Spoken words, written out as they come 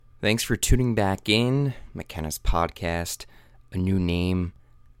Thanks for tuning back in. McKenna's podcast, a new name,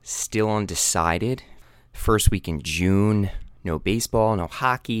 still undecided. First week in June, no baseball, no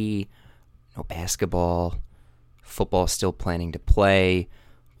hockey, no basketball. Football still planning to play.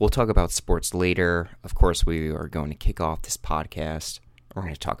 We'll talk about sports later. Of course, we are going to kick off this podcast. We're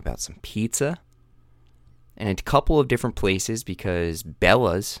going to talk about some pizza and a couple of different places because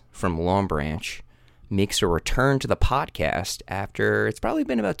Bella's from Long Branch makes a return to the podcast after it's probably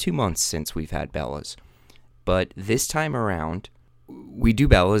been about 2 months since we've had Bella's. But this time around, we do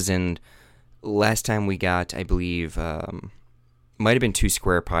Bella's, and last time we got, I believe, might have been 2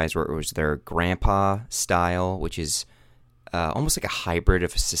 square pies where it was their grandpa style, which is almost like a hybrid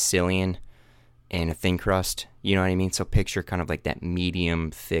of a Sicilian and a thin crust. You know what I mean? So picture kind of like that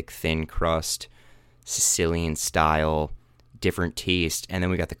medium, thick, thin crust, Sicilian style, different taste. And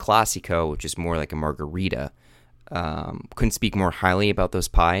then we got the Classico, which is more like a margarita. Couldn't speak more highly about those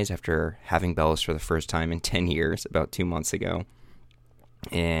pies after having Bella's for the first time in 10 years, about 2 months ago.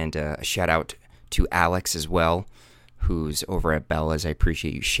 And a shout out to Alex as well, who's over at Bella's. I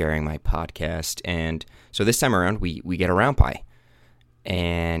appreciate you sharing my podcast. And so this time around, we get a round pie.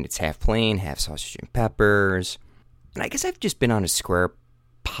 And it's half plain, half sausage and peppers. And I guess I've just been on a square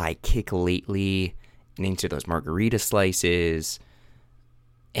pie kick lately and into those margarita slices.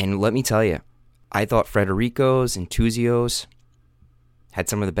 And let me tell you, I thought Frederico's and Tuzio's had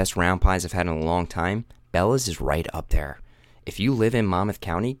some of the best round pies I've had in a long time. Bella's is right up there. If you live in Monmouth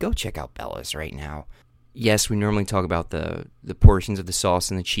County, go check out Bella's right now. Yes, we normally talk about the portions of the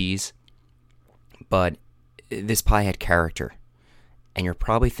sauce and the cheese, but this pie had character. And you're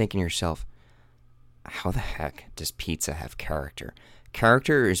probably thinking to yourself, how the heck does pizza have character?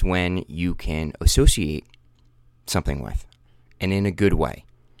 Character is when you can associate something with, and in a good way.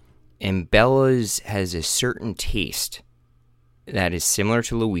 And Bella's has a certain taste that is similar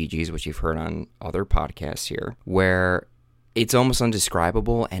to Luigi's, which you've heard on other podcasts here, where it's almost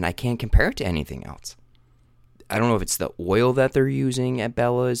undescribable, and I can't compare it to anything else. I don't know if it's the oil that they're using at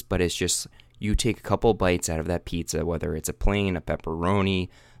Bella's, but it's just, you take a couple bites out of that pizza, whether it's a plain, a pepperoni,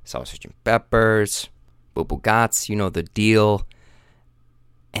 sausage and peppers, bubugats, you know the deal.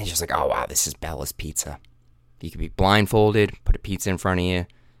 And it's just like, oh wow, this is Bella's pizza. You could be blindfolded, put a pizza in front of you,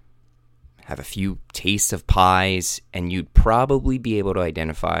 have a few tastes of pies, and you'd probably be able to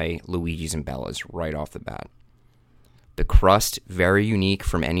identify Luigi's and Bella's right off the bat. The crust, very unique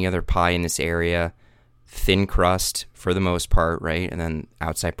from any other pie in this area. Thin crust for the most part, right? And then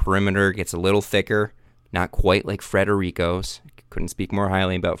outside perimeter gets a little thicker. Not quite like Frederico's. Couldn't speak more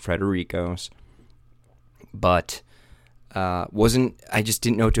highly about Frederico's. But I just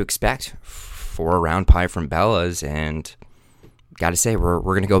didn't know what to expect for a round pie from Bella's. And gotta say, we're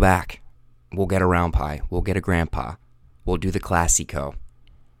going to go back. We'll get a round pie. We'll get a grandpa. We'll do the Classico.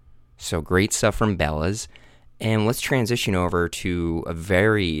 So great stuff from Bella's. And let's transition over to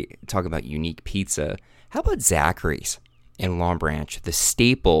talk about unique pizza. How about Zachary's in Long Branch? The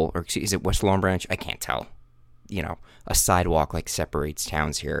staple, or is it West Long Branch? I can't tell. You know, a sidewalk like separates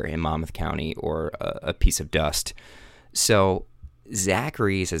towns here in Monmouth County, or a piece of dust. So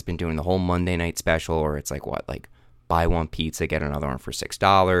Zachary's has been doing the whole Monday night special, or it's like buy one pizza, get another one for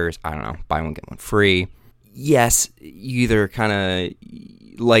 $6. I don't know, buy one, get one free. Yes, you either kind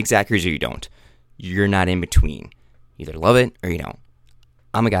of like Zachary's or you don't. You're not in between. You either love it or you don't.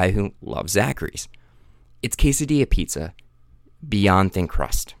 I'm a guy who loves Zachary's. It's quesadilla pizza, beyond thin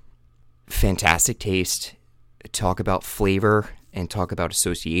crust. Fantastic taste. Talk about flavor and talk about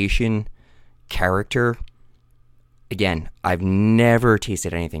association, character. Again, I've never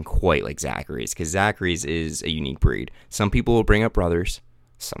tasted anything quite like Zachary's, because Zachary's is a unique breed. Some people will bring up Brothers.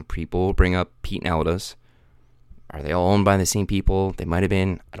 Some people will bring up Pete and Elda's. Are they all owned by the same people? They might have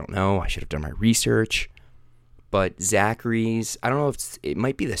been. I don't know. I should have done my research. But Zachary's, I don't know if it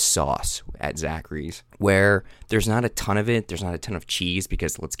might be the sauce at Zachary's, where there's not a ton of it. There's not a ton of cheese,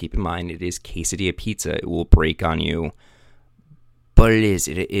 because let's keep in mind, it is quesadilla pizza. It will break on you. But it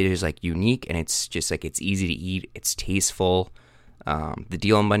is like unique, and it's just like, it's easy to eat. It's tasteful. The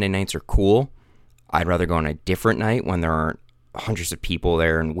deal on Monday nights are cool. I'd rather go on a different night when there aren't hundreds of people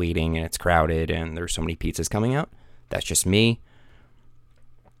there and waiting and it's crowded and there's so many pizzas coming out. That's just me.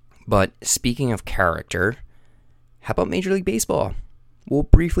 But speaking of character, how about Major League Baseball? We'll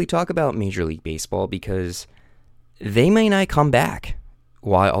briefly talk about Major League Baseball because they may not come back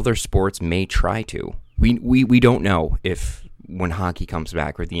while other sports may try to. We don't know if when hockey comes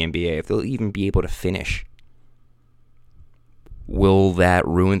back or the NBA, if they'll even be able to finish. Will that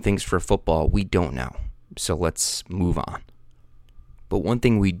ruin things for football? We don't know. So let's move on. But one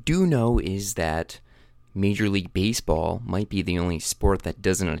thing we do know is that Major League Baseball might be the only sport that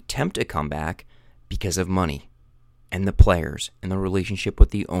doesn't attempt a comeback because of money and the players and the relationship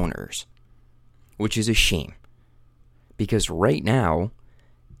with the owners, which is a shame. Because right now,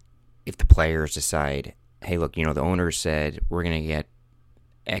 if the players decide, hey, look, the owners said we're going to get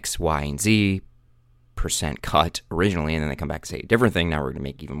X, Y, and Z % cut originally, and then they come back and say a different thing, now we're going to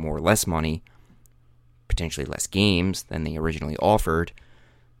make even more or less money, potentially less games than they originally offered,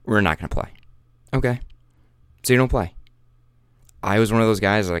 we're not going to play. Okay. So you don't play. I was one of those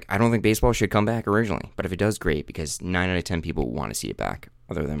guys, I don't think baseball should come back originally, but if it does, great, because 9 out of 10 people want to see it back,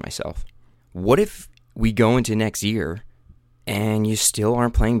 other than myself. What if we go into next year and you still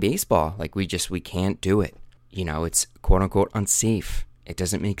aren't playing baseball? We can't do it. It's quote-unquote unsafe. It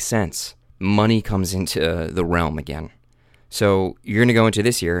doesn't make sense. Money comes into the realm again. So you're going to go into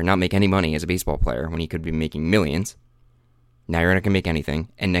this year and not make any money as a baseball player when you could be making millions. Now you're not going to make anything,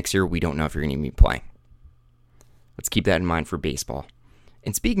 and next year we don't know if you're going to even be playing. Let's keep that in mind for baseball.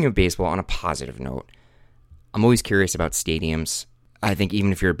 And speaking of baseball, on a positive note, I'm always curious about stadiums. I think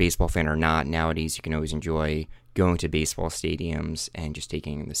even if you're a baseball fan or not, nowadays you can always enjoy going to baseball stadiums and just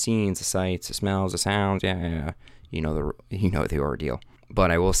taking in the scenes, the sights, the smells, the sounds. Yeah. You know the ordeal. But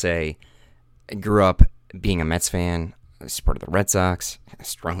I will say, I grew up being a Mets fan. I supported the Red Sox. I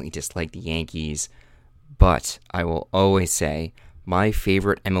strongly dislike the Yankees. But I will always say my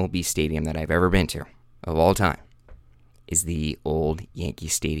favorite MLB stadium that I've ever been to of all time is the old Yankee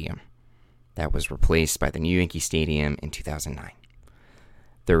Stadium that was replaced by the new Yankee Stadium in 2009.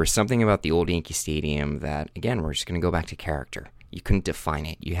 There was something about the old Yankee Stadium that, again, we're just going to go back to character. You couldn't define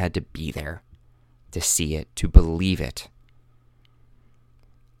it. You had to be there to see it, to believe it.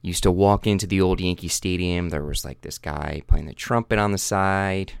 Used to walk into the old Yankee Stadium. There was this guy playing the trumpet on the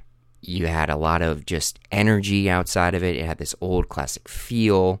side. You had a lot of just energy outside of it. It had this old classic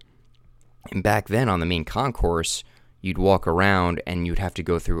feel. And back then on the main concourse, you'd walk around and you'd have to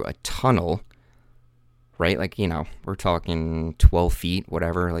go through a tunnel, right? We're talking 12 feet,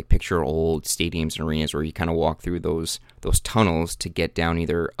 whatever. Picture old stadiums and arenas where you kind of walk through those tunnels to get down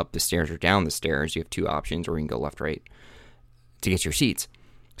either up the stairs or down the stairs. You have two options, or you can go left, right, to get your seats.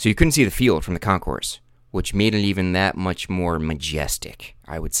 So you couldn't see the field from the concourse, which made it even that much more majestic,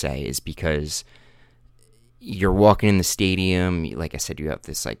 I would say, is because you're walking in the stadium. Like I said, you have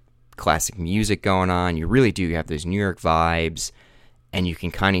this classic music going on. You really do. You have those New York vibes, and you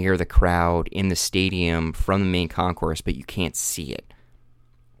can kind of hear the crowd in the stadium from the main concourse, but you can't see it.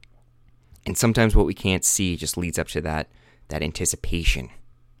 And sometimes what we can't see just leads up to that anticipation.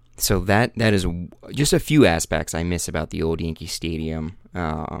 So that is just a few aspects I miss about the old Yankee Stadium.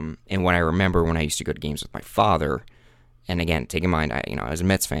 And what I remember when I used to go to games with my father, and again, take in mind, I was a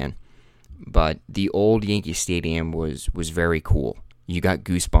Mets fan, but the old Yankee Stadium was very cool. You got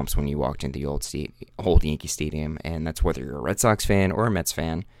goosebumps when you walked into the old Yankee Stadium, and that's whether you're a Red Sox fan or a Mets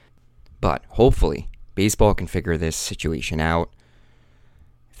fan. But hopefully, baseball can figure this situation out.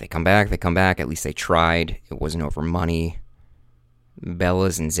 If they come back, they come back. At least they tried. It wasn't over money.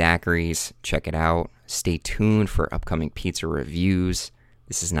 Bella's and Zachary's, check it out. Stay tuned for upcoming pizza reviews.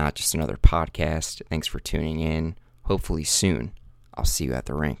 This is not just another podcast. Thanks for tuning in. Hopefully soon, I'll see you at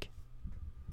the rink.